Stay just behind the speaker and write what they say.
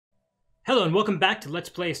Hello and welcome back to Let's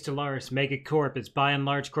Play Stellaris Megacorp. It's by and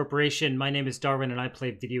large corporation. My name is Darwin and I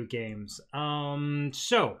play video games.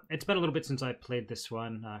 So it's been a little bit since I played this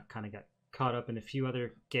one. Kind of got caught up in a few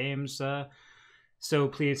other games. So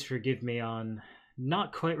please forgive me on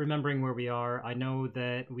not quite remembering where we are. I know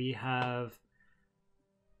that we have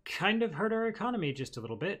kind of hurt our economy just a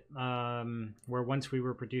little bit. Where once we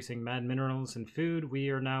were producing mad minerals and food,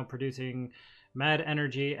 we are now producing mad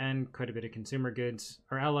energy and quite a bit of consumer goods.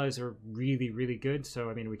 Our allies are really, really good, so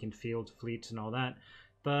I mean we can field fleets and all that.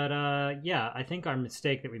 But yeah, I think our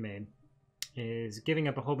mistake that we made is giving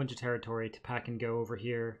up a whole bunch of territory to pack and go over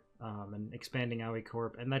here and expanding Aoi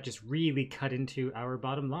Corp, and that just really cut into our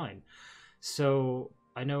bottom line. So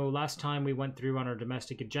I know last time we went through on our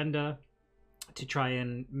domestic agenda to try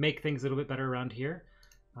and make things a little bit better around here.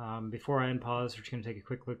 Before I unpause, we're just going to take a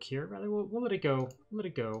quick look here. Rather, we'll let it go. Let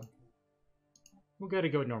it go. We'll gotta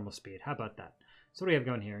go at normal speed. How about that? So what do we have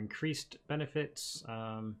going here? Increased benefits.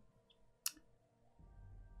 Yeah,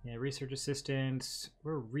 research assistance.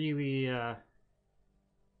 We're really,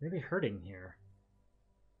 really hurting here.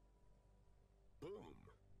 Boom.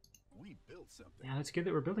 We built something. Yeah, it's good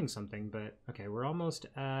that we're building something, but okay, we're almost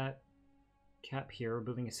at cap here. We're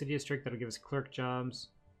building a city district that'll give us clerk jobs.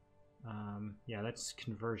 Yeah, that's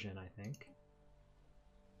conversion, I think.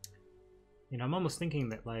 You know, I'm almost thinking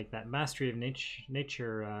that like that Mastery of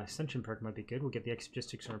Nature Ascension perk might be good. We'll get the extra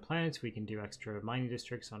districts on our planets. We can do extra mining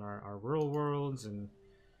districts on our rural worlds. And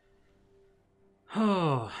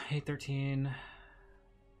oh, 813.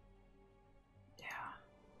 Yeah.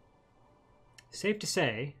 Safe to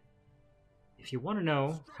say, if you want to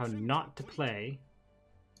know how not to play,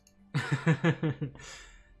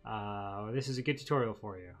 this is a good tutorial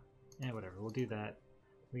for you. Yeah, whatever. We'll do that.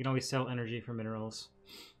 We can always sell energy for minerals.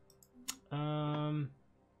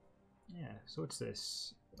 Yeah, so what's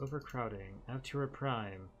this? Overcrowding. Altura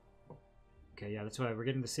Prime. Okay, yeah, that's why we're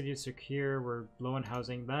getting the city secure. We're low on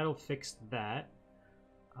housing. That'll fix that.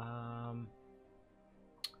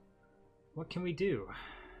 What can we do?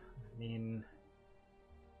 I mean,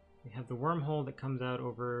 we have the wormhole that comes out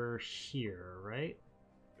over here, right?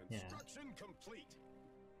 Construction complete.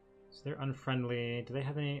 So they're unfriendly. Do they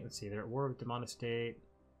have any? Let's see, they're at war with Demonostate.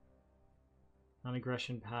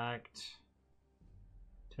 Non-aggression pact.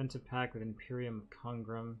 Defensive pact with Imperium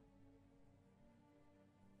Congram.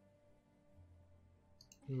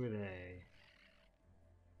 Who are they?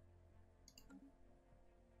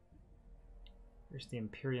 Where's the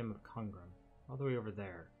Imperium of Congram? All the way over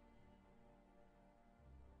there.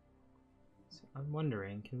 So I'm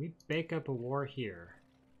wondering, can we bake up a war here?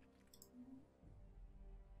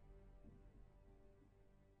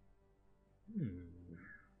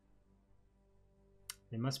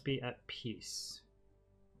 They must be at peace.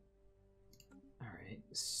 Alright,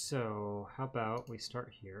 so how about we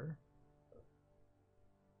start here?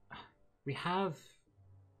 We have...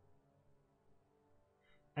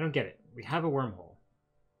 I don't get it. We have a wormhole.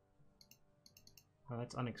 Oh,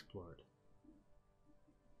 that's unexplored.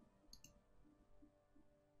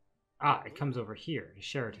 Ah, it comes over here to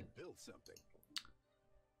Sheraton. Build something.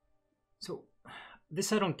 So,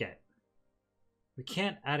 this I don't get. We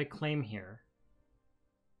can't add a claim here,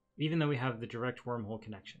 even though we have the direct wormhole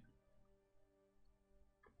connection.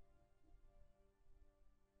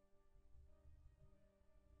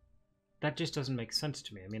 That just doesn't make sense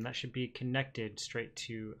to me. I mean, that should be connected straight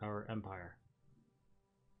to our empire.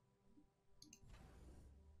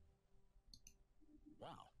 Wow,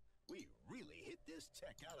 we really hit this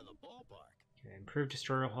tech out of the ballpark. Okay, improved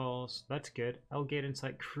destroyer hulls. That's good. Elgate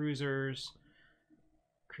Insight cruisers.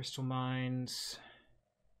 Crystal mines.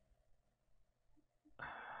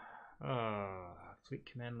 Fleet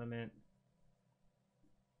command limit.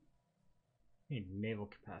 We need naval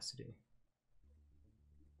capacity.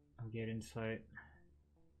 Elgate Insight.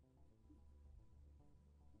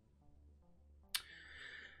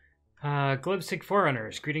 Glebsig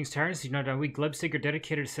Forerunners. Greetings, Terrans. You know, we Glebsig are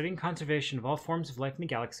dedicated to studying conservation of all forms of life in the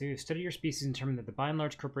galaxy. We've studied your species and determined that the by and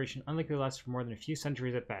large corporation unlikely lasts for more than a few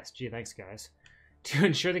centuries at best. Gee, thanks, guys. To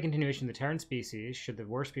ensure the continuation of the Terran species, should the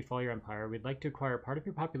worst befall your empire, we'd like to acquire part of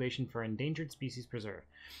your population for endangered species preserve,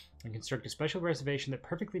 and construct a special reservation that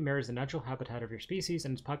perfectly mirrors the natural habitat of your species,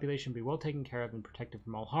 and its population will be well taken care of and protected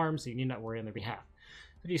from all harm, so you need not worry on their behalf.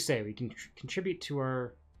 What do you say? We can contribute to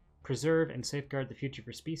our preserve and safeguard the future of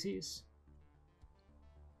your species?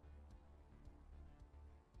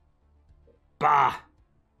 Bah!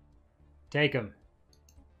 Take them.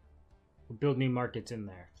 We'll build new markets in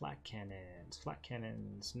there. Flat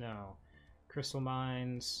cannons, no. Crystal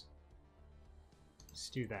mines. Let's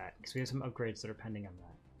do that, because we have some upgrades that are pending on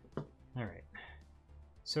that. Alright.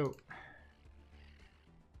 So,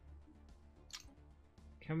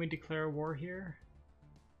 Can we declare war here?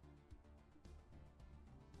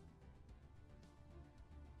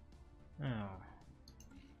 Oh.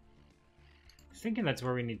 Thinking that's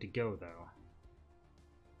where we need to go, though.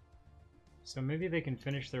 So maybe they can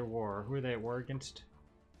finish their war. Who are they at war against?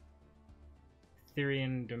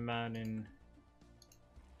 Therian, Domanin.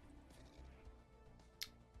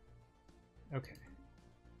 Okay.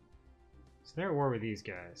 So they're at war with these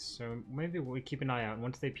guys. So maybe we keep an eye out.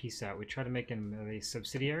 Once they peace out, we try to make them a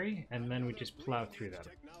subsidiary, and then we just plow through them.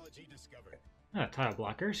 Ah, tile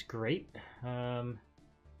blockers. Great.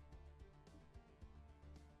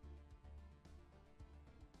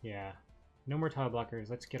 Yeah. No more tile blockers.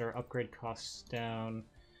 Let's get our upgrade costs down.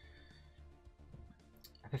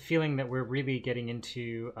 I have a feeling that we're really getting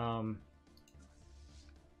into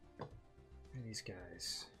these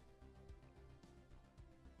guys.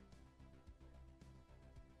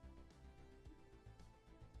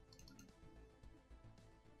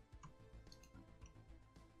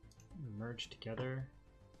 Merge together.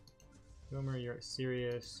 Gomer, you're at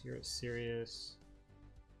Sirius. You're at Sirius.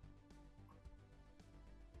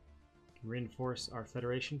 Reinforce our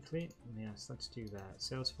Federation fleet? Yes, let's do that.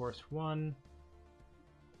 Salesforce 1.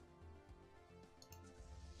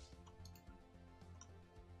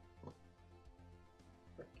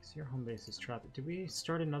 Because your home base is trapped. Did we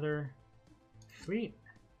start another fleet?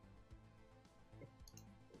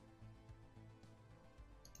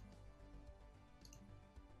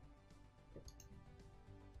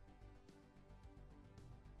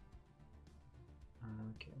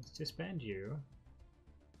 Okay, let's disband you.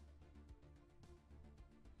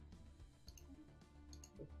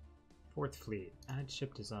 Fourth Fleet, add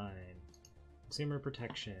ship design, consumer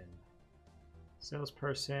protection,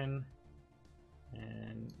 salesperson,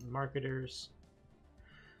 and marketers.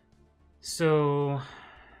 So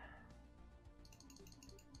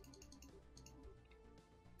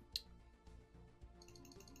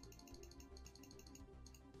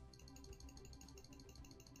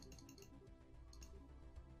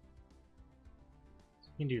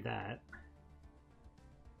you can do that.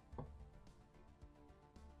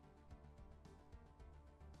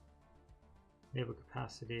 Naval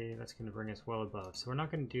capacity, that's going to bring us well above. So we're not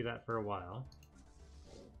going to do that for a while.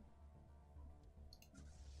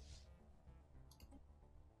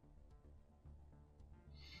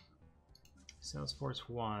 Salesforce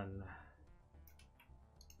 1.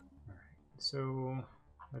 Alright, so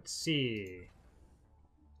let's see.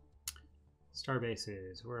 Star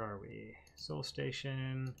bases, where are we? Sol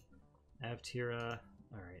Station, Avtira.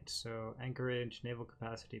 Alright, so Anchorage, naval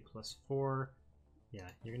capacity +4. Yeah,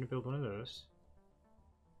 you're going to build one of those.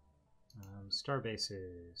 Star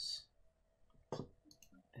bases.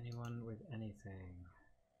 Anyone with anything?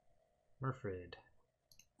 Murfrid.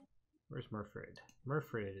 Where's Murfrid?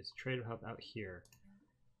 Murfrid is a trade hub out here.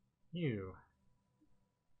 You.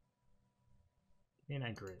 Give me an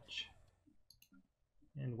Anchorage.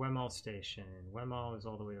 And Wemall Station. Wemall is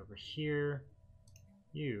all the way over here.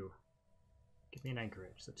 You. Give me an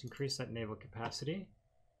Anchorage. Let's increase that naval capacity.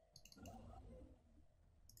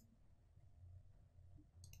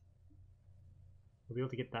 We'll be able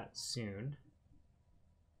to get that soon.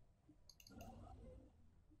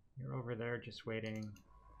 You're over there just waiting.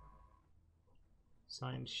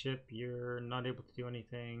 Signed ship, you're not able to do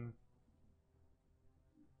anything.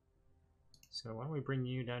 So why don't we bring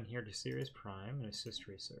you down here to Sirius Prime and assist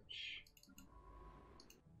research.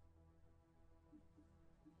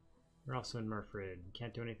 You're also in Murfrid.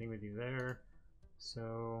 Can't do anything with you there.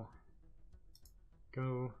 So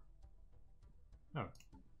go. Oh.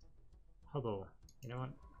 Hubble. You know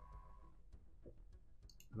what?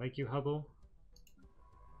 I like you, Hubble.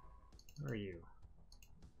 Where are you?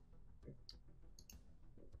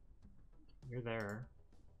 You're there.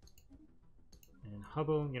 And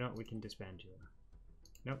Hubble, you know what? We can disband you.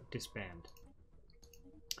 Nope, disband.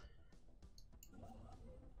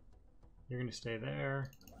 You're gonna stay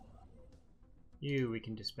there. You, we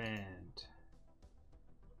can disband.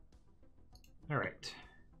 Alright.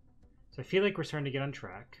 So I feel like we're starting to get on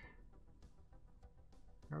track.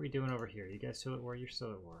 How are we doing over here? You guys still at war? You're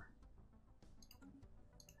still at war.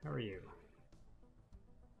 How are you?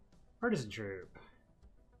 Partisan troop.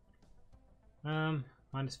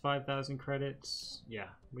 Minus 5,000 credits. Yeah,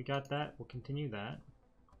 we got that. We'll continue that.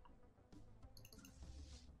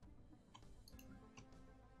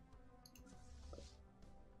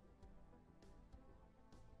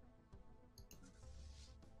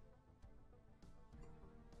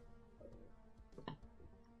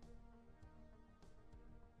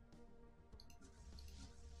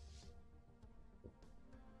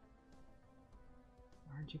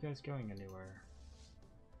 Aren't you guys going anywhere?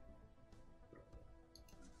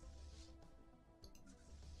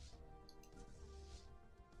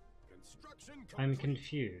 Construction complete. I'm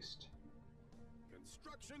confused.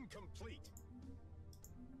 Construction complete.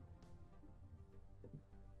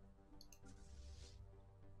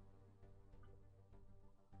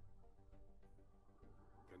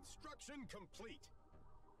 Construction complete.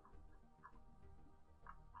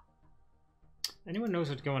 Anyone knows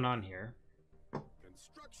what's going on here?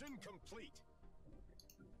 Construction complete.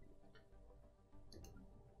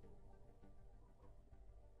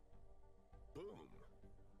 Boom.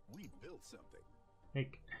 We built something.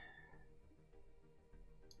 Like,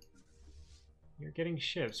 you're getting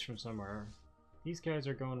ships from somewhere. These guys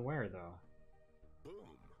are going where, though? Boom.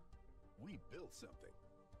 We built something.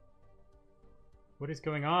 What is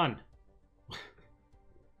going on?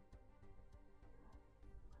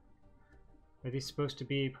 Are these supposed to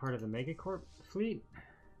be part of the Megacorp fleet?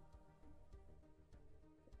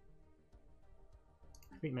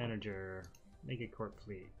 Fleet manager, Megacorp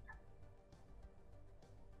fleet.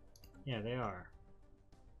 Yeah, they are.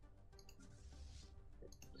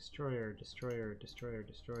 Destroyer, destroyer, destroyer,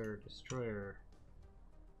 destroyer, destroyer.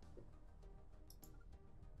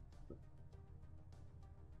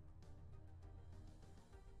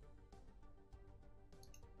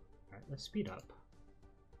 Alright, let's speed up.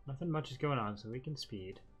 Nothing much is going on, so we can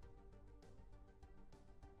speed.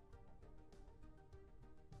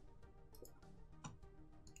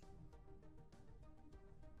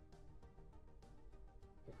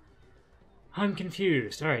 I'm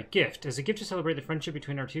confused. Alright, gift. As a gift to celebrate the friendship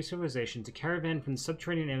between our two civilizations, a caravan from the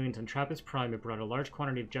subterranean aliens on Trappist Prime have brought a large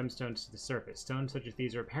quantity of gemstones to the surface. Stones such as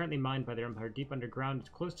these are apparently mined by their empire deep underground, as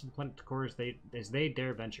close to the planet's core as they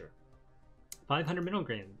dare venture. 500 mineral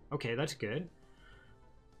grain. Okay, that's good.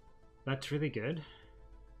 That's really good.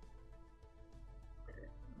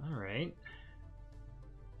 Alright.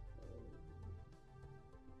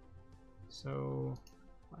 So,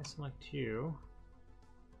 if I select you,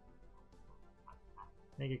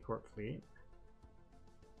 Megacorp fleet.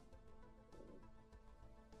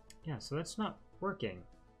 Yeah, so that's not working.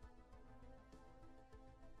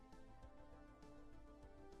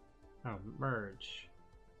 Oh, merge.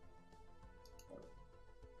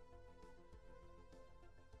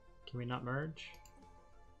 Can we not merge?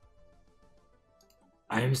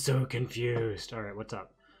 I am so confused. Alright, what's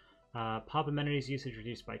up? Pop amenities usage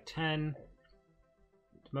reduced by 10.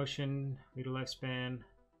 Motion, lead a lifespan.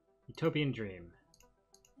 Utopian dream.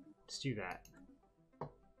 Let's do that. I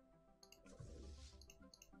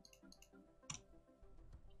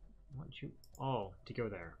want you all to go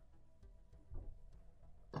there.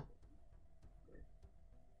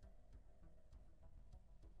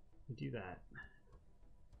 Do that.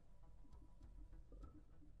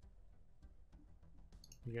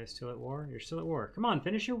 You guys still at war? You're still at war. Come on,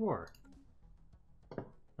 finish your war.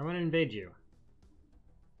 I want to invade you.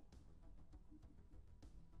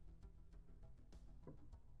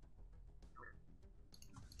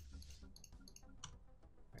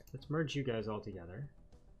 Alright, let's merge you guys all together.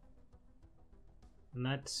 And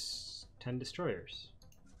that's 10 destroyers.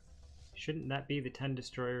 Shouldn't that be the 10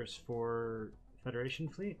 destroyers for Federation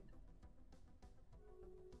fleet?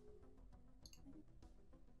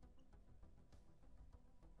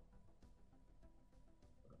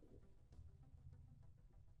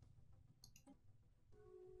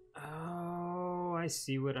 Oh, I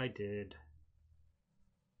see what I did.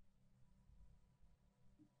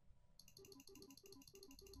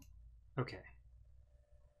 Okay.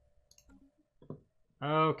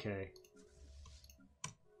 Okay.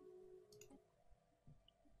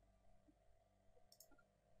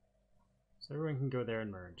 So everyone can go there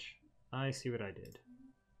and merge. I see what I did.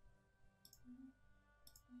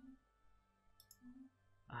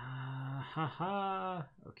 Haha.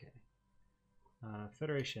 Okay.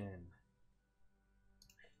 Federation.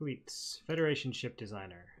 Fleets. Federation ship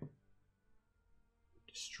designer.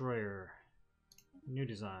 Destroyer. New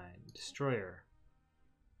design. Destroyer.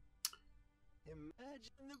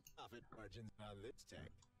 Imagine the profit margins on this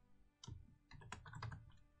tech.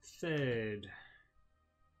 Fed.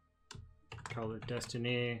 Call it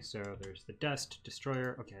Destiny. So there's the Dest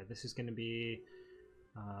Destroyer. Okay, this is going to be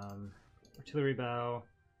artillery bow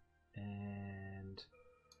and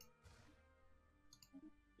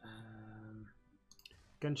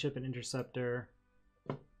gunship and interceptor.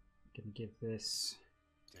 Gonna give this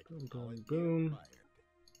boom, boom, boom,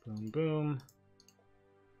 boom, boom.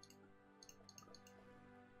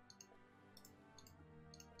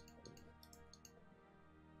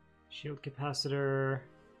 Shield capacitor,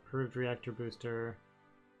 improved reactor booster.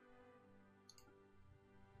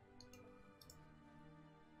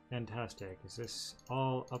 Fantastic. Is this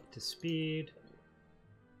all up to speed?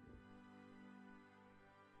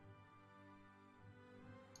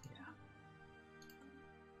 Yeah.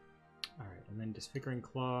 And then disfiguring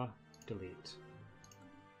claw, delete.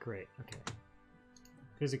 Great, okay.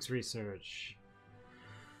 Physics research.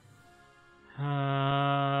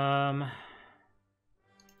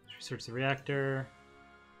 Research the reactor.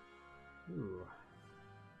 Ooh.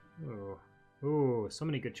 Ooh. Ooh, so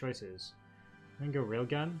many good choices. I'm gonna go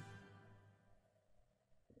railgun.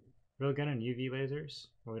 Railgun and UV lasers.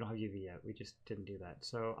 Well, we don't have UV yet. We just didn't do that.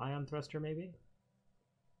 So ion thruster, maybe?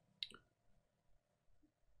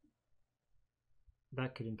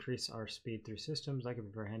 That could increase our speed through systems. That could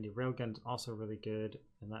be very handy. Railgun's also really good,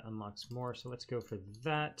 and that unlocks more. So let's go for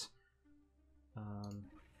that.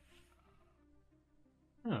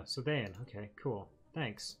 Oh, Sylvain. Okay, cool.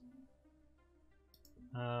 Thanks.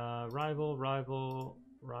 Rival.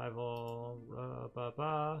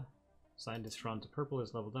 Scientist drawn to purple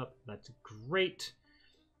is leveled up. That's great.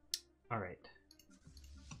 All right.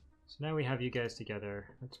 So now we have you guys together.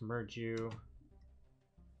 Let's merge you.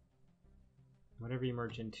 Whatever you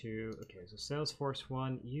merge into. Okay, so Salesforce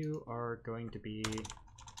 1, you are going to be...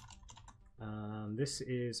 this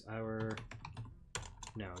is our...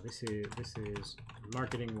 No, this is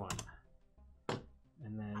Marketing 1.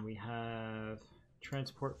 And then we have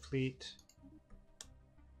Transport Fleet.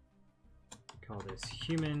 Call this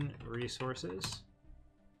Human Resources.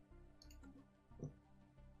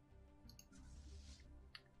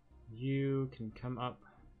 You can come up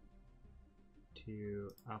to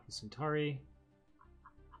Alpha Centauri.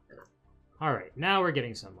 All right, now we're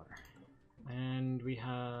getting somewhere. And we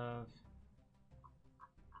have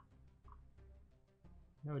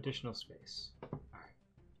no additional space. All right.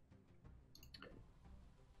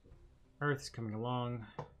 Earth's coming along.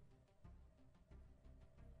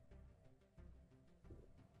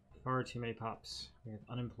 Far too many pops. We have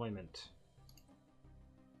unemployment.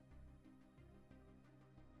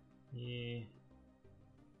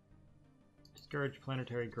 Discourage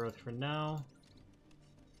planetary growth for now.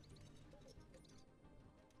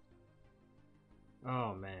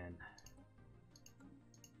 Oh man.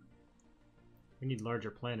 We need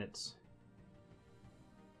larger planets.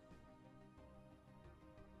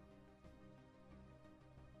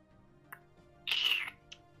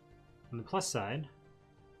 On the plus side,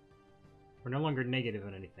 we're no longer negative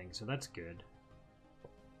on anything, so that's good.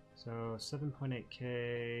 So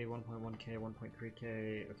 7.8k, 1.1k,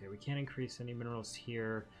 1.3k. Okay, we can't increase any minerals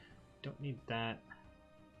here. Don't need that.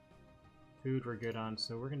 Food we're good on,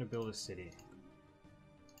 so we're going to build a city.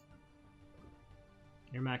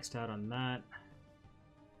 You're maxed out on that.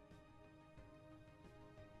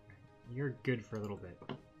 You're good for a little bit.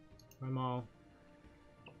 My mall's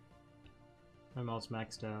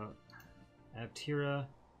maxed out. Aptera.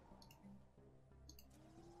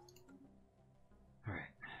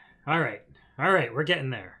 Alright, we're getting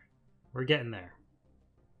there. We're getting there.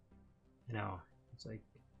 You know, it's like,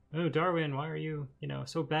 oh, Darwin, why are you,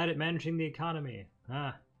 so bad at managing the economy?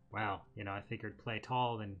 Wow, I figured play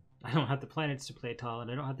tall, and I don't have the planets to play tall,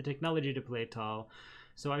 and I don't have the technology to play tall,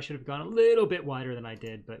 so I should have gone a little bit wider than I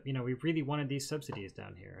did, but, we really wanted these subsidies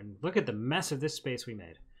down here, and look at the mess of this space we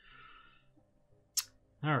made.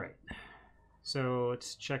 Alright, so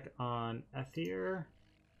let's check on Ether.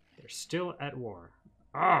 They're still at war.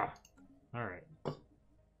 Alright.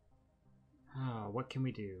 What can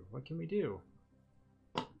we do? What can we do?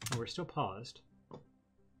 Oh, we're still paused.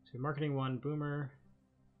 So Marketing 1, Boomer,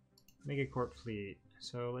 Megacorp Fleet.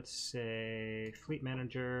 So let's say Fleet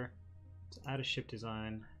Manager. Let's add a ship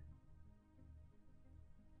design.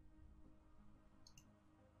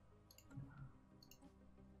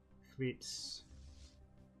 Fleets.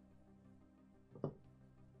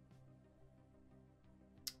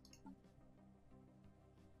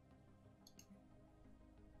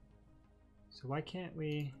 So why can't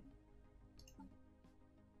we...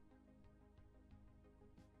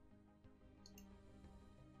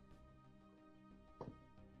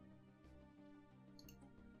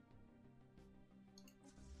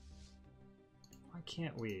 Why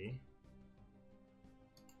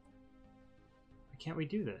can't we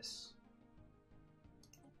do this?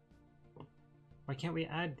 Why can't we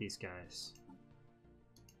add these guys?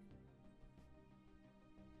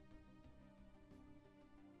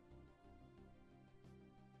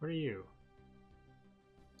 What are you?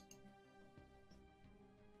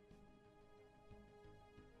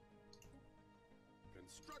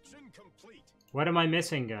 Construction complete. What am I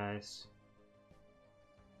missing, guys?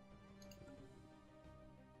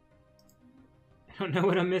 I don't know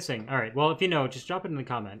what I'm missing. Alright, well, if you know, just drop it in the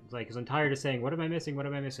comments. Like, because I'm tired of saying, what am I missing? What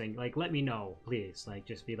am I missing? Like, let me know, please. Like,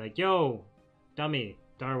 just be like, yo, dummy,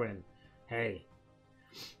 Darwin, hey,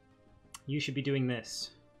 you should be doing this.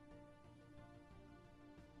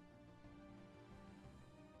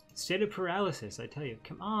 State of paralysis, I tell you.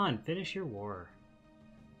 Come on, finish your war.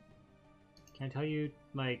 Can I tell you,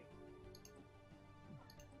 like...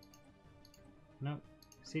 No.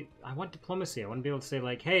 See, I want diplomacy. I want to be able to say,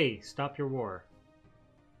 like, hey, stop your war.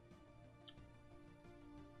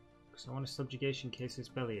 Because I want a subjugation casus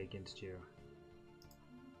belli against you.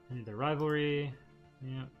 And the rivalry.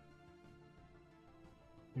 Yeah.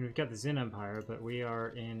 And we've got the Zin Empire, but we are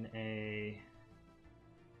in a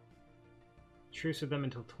truce with them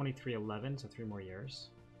until 2311, so 3 more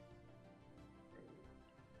years.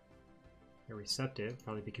 They're receptive,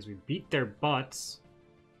 probably because we beat their butts.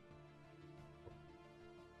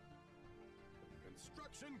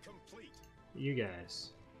 Construction complete. You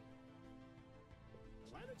guys.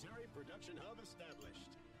 Planetary production hub established.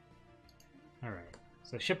 Alright.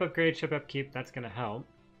 So ship upgrade, ship upkeep, that's gonna help.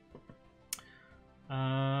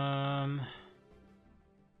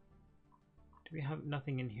 Do we have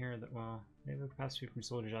nothing in here that, well, naval capacity from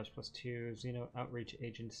soldier jobs +2, Xeno outreach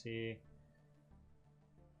agency,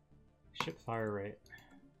 ship fire rate.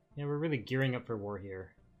 Yeah, we're really gearing up for war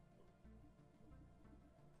here.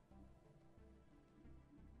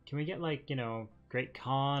 Can we get, like, you know, Great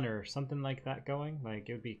Khan or something like that going? Like,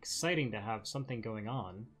 it would be exciting to have something going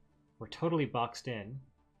on. We're totally boxed in.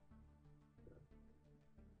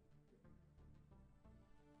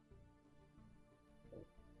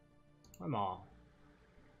 Come on.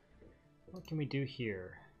 What can we do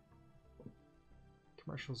here?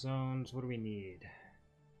 Commercial zones, what do we need?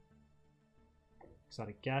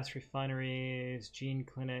 Exotic gas refineries, gene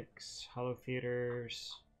clinics, hollow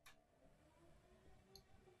theaters.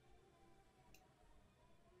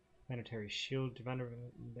 Planetary shield,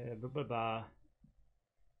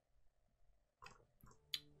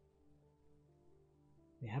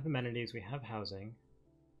 We have amenities, we have housing.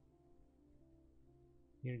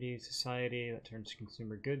 Unity society, that turns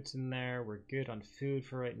consumer goods in there. We're good on food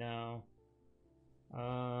for right now.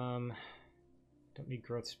 Don't need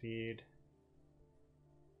growth speed.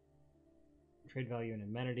 Trade value and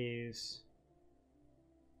amenities.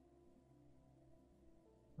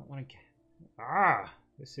 Don't want to get...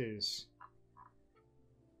 This is...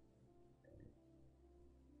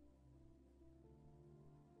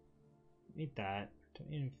 Need that.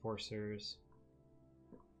 Don't need enforcers.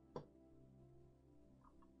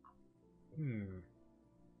 Could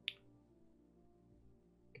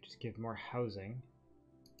just give more housing.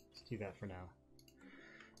 Let's do that for now.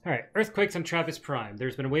 Alright, earthquakes on Trappist Prime.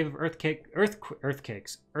 There's been a wave of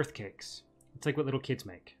earthquakes. It's like what little kids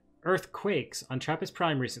make. Earthquakes on Trappist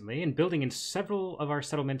Prime recently, and building in several of our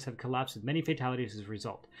settlements have collapsed with many fatalities as a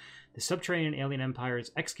result. The subterranean alien empire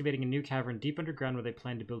is excavating a new cavern deep underground where they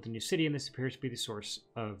plan to build a new city, and this appears to be the source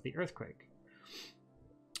of the earthquake.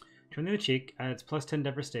 Turning the cheek adds +10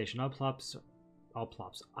 devastation. All plops.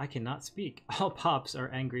 I cannot speak. All pops are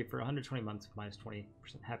angry for 120 months with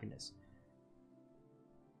 -20% happiness.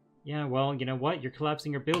 Yeah, well, you know what? You're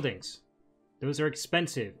collapsing your buildings. Those are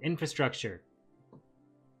expensive. Infrastructure.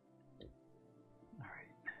 Alright.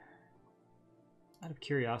 Out of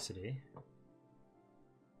curiosity.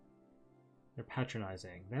 They're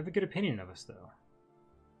patronizing. They have a good opinion of us, though.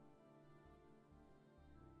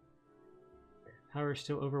 Power is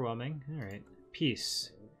still overwhelming. Alright.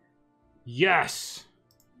 Peace. Yes!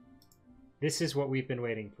 This is what we've been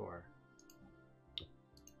waiting for.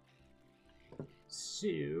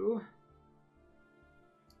 So...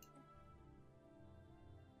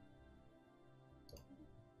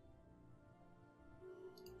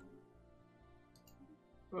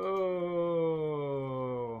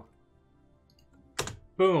 Oh!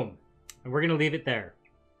 Boom! And we're going to leave it there.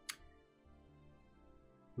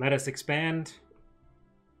 Let us expand.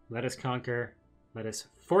 Let us conquer. Let us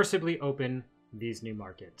forcibly open these new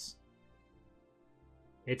markets.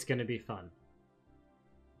 It's going to be fun.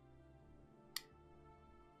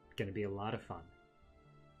 It's going to be a lot of fun.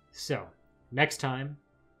 So, next time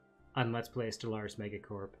on Let's Play Stellaris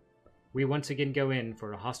Megacorp, we once again go in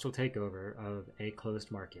for a hostile takeover of a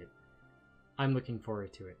closed market. I'm looking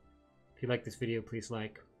forward to it. If you like this video, please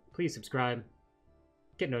like, please subscribe,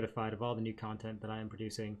 get notified of all the new content that I am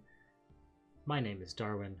producing. My name is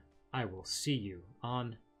Darwin. I will see you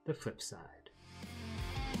on the flip side.